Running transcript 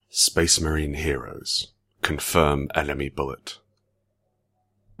Space Marine heroes. Confirm enemy bullet.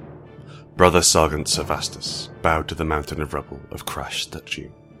 Brother Sergeant Sevastus bowed to the mountain of rubble of Crash statue.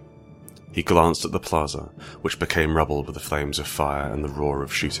 He glanced at the plaza, which became rubble with the flames of fire and the roar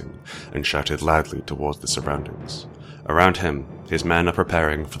of shooting, and shouted loudly towards the surroundings. Around him, his men are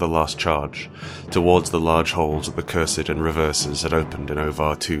preparing for the last charge, towards the large holes that the Cursed and Reverses had opened in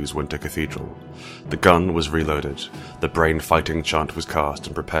Ovar II's Winter Cathedral. The gun was reloaded, the brain-fighting chant was cast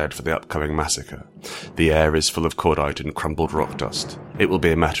and prepared for the upcoming massacre. The air is full of cordite and crumbled rock dust. It will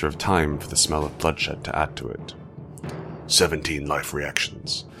be a matter of time for the smell of bloodshed to add to it. 17 life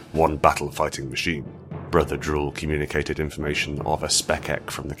reactions. 1 battle-fighting machine. Brother Drool communicated information of a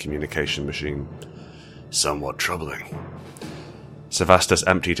spec-ec from the communication machine. Somewhat troubling. Sevastus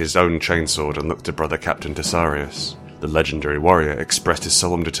emptied his own chainsword and looked at Brother Captain Tessarius. The legendary warrior expressed his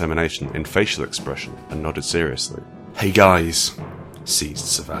solemn determination in facial expression and nodded seriously. "Hey guys," seized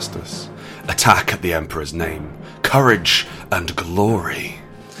Sevastus. "Attack at the Emperor's name. Courage and glory."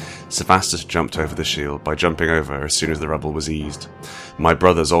 Sevastus jumped over the shield by jumping over as soon as the rubble was eased. My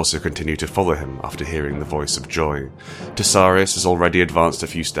brothers also continued to follow him after hearing the voice of joy. Tessarius has already advanced a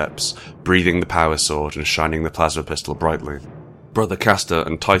few steps, breathing the power sword and shining the plasma pistol brightly. Brother Castor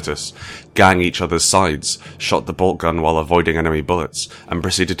and Titus gang each other's sides, shot the bolt gun while avoiding enemy bullets, and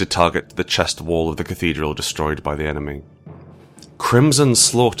proceeded to target the chest wall of the cathedral destroyed by the enemy. Crimson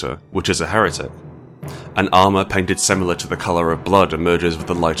Slaughter, which is a heretic, an armour painted similar to the colour of blood emerges with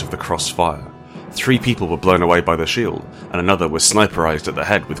the light of the crossfire. 3 people were blown away by the shield, and another was sniperized at the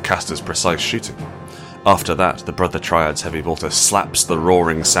head with Castor's precise shooting. After that, the Brother Triad's heavy bolter slaps the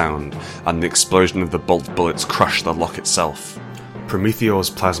roaring sound, and the explosion of the bolt bullets crush the lock itself. Prometheor's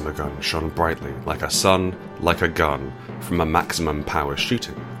plasma gun shone brightly, like a sun, like a gun, from a maximum power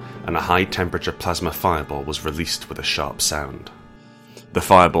shooting, and a high-temperature plasma fireball was released with a sharp sound. The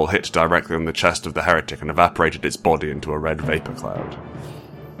fireball hit directly on the chest of the heretic and evaporated its body into a red vapor cloud.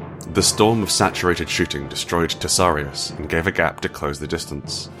 The storm of saturated shooting destroyed Tessarius and gave a gap to close the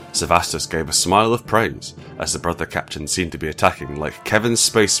distance. Sevastus gave a smile of praise, as the Brother Captain seemed to be attacking like Kevin's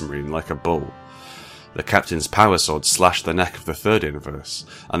Space Marine like a bull. The Captain's power sword slashed the neck of the third inverse,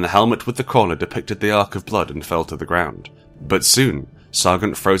 and the helmet with the corner depicted the arc of blood and fell to the ground. But soon,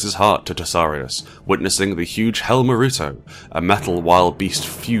 Sargant froze his heart to Tessarius, witnessing the huge Hell Maruto, a metal wild beast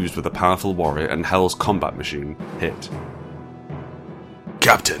fused with a powerful warrior and Hell's combat machine, hit.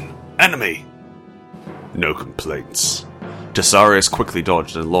 "Captain! Enemy!" No complaints. Tessarius quickly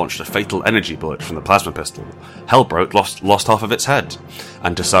dodged and launched a fatal energy bullet from the plasma pistol. Hellbrote lost half of its head,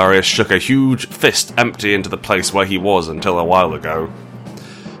 and Tessarius shook a huge fist empty into the place where he was until a while ago.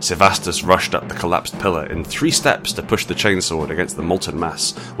 Sevastus rushed up the collapsed pillar in 3 steps to push the chainsword against the molten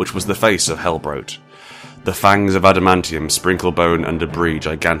mass, which was the face of Hellbrote. The fangs of adamantium sprinkle bone and debris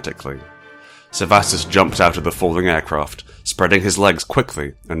gigantically. Sevastus jumped out of the falling aircraft, spreading his legs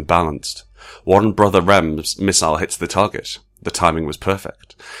quickly and balanced. 1 Brother Rem's missile hits the target. The timing was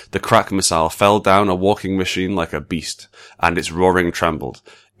perfect. The crack missile fell down a walking machine like a beast, and its roaring trembled,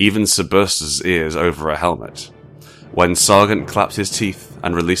 even Seburs's ears over a helmet. When Sargant clapped his teeth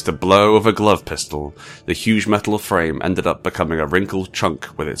and released a blow of a glove pistol, the huge metal frame ended up becoming a wrinkled chunk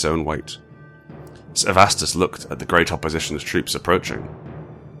with its own weight. Sevastus looked at the great opposition's troops approaching.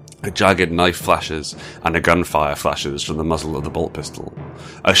 A jagged knife flashes and a gunfire flashes from the muzzle of the bolt pistol.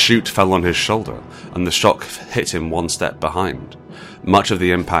 A shoot fell on his shoulder, and the shock hit him 1 step behind. Much of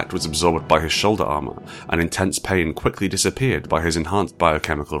the impact was absorbed by his shoulder armour, and intense pain quickly disappeared by his enhanced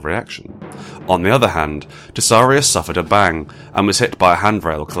biochemical reaction. On the other hand, Tessarius suffered a bang, and was hit by a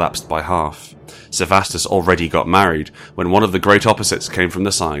handrail collapsed by half. Sevastus already got married, when one of the great opposites came from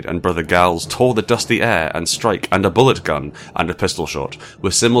the side, and Brother Gals tore the dusty air, and strike and a bullet gun and a pistol shot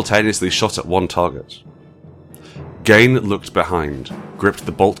were simultaneously shot at 1 target. Gain looked behind, gripped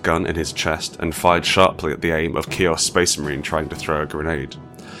the bolt gun in his chest, and fired sharply at the aim of Chaos Space Marine trying to throw a grenade.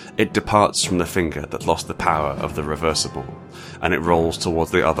 It departs from the finger that lost the power of the reversible, and it rolls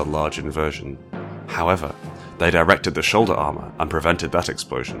towards the other large inversion. However, they directed the shoulder armour and prevented that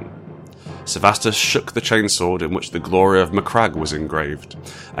explosion. Sevastus shook the chainsword in which the glory of Macragge was engraved,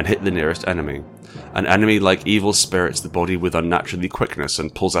 and hit the nearest enemy. An enemy like evil spirits the body with unnaturally quickness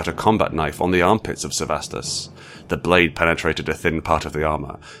and pulls out a combat knife on the armpits of Sevastus. The blade penetrated a thin part of the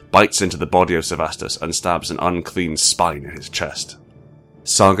armour, bites into the body of Sevastus, and stabs an unclean spine in his chest.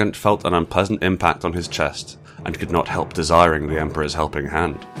 Sargant felt an unpleasant impact on his chest, and could not help desiring the Emperor's helping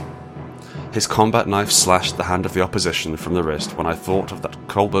hand. His combat knife slashed the hand of the opposition from the wrist when I thought of that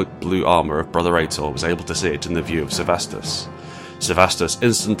cobalt blue armour of Brother Ator was able to see it in the view of Sevastus. Sevastus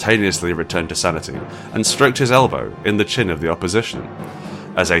instantaneously returned to sanity and stroked his elbow in the chin of the opposition.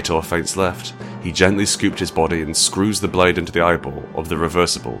 As Ator faints left, he gently scooped his body and screws the blade into the eyeball of the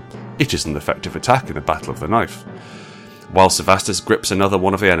reversible. It is an effective attack in a battle of the knife. While Sevastus grips another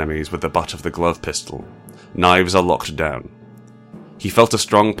one of the enemies with the butt of the glove pistol, knives are locked down. He felt a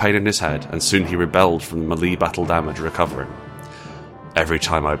strong pain in his head, and soon he rebelled from the melee battle damage, recovering. Every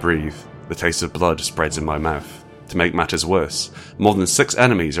time I breathe, the taste of blood spreads in my mouth. To make matters worse, more than 6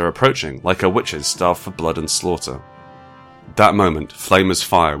 enemies are approaching, like a witches starved for blood and slaughter. That moment, Flamer's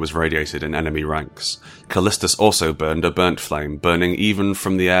fire was radiated in enemy ranks. Callistus also burned a burnt flame, burning even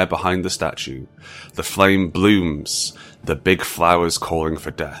from the air behind the statue. The flame blooms, the big flowers calling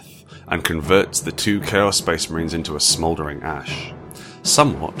for death, and converts the 2 Chaos Space Marines into a smouldering ash.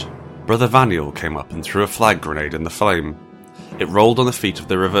 Somewhat, Brother Vaniel came up and threw a flag grenade in the flame. It rolled on the feet of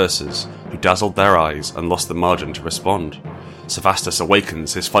the reversers, who dazzled their eyes and lost the margin to respond. Sevastus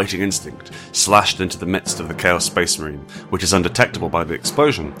awakens his fighting instinct, slashed into the midst of the Chaos Space Marine, which is undetectable by the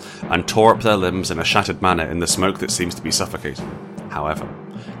explosion, and tore up their limbs in a shattered manner in the smoke that seems to be suffocating. However,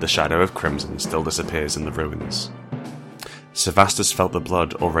 the shadow of Crimson still disappears in the ruins. Sevastus felt the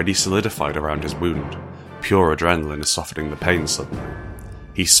blood already solidified around his wound. Pure adrenaline is softening the pain suddenly.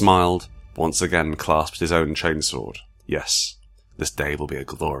 He smiled, once again clasped his own chainsword. Yes, this day will be a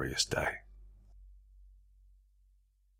glorious day.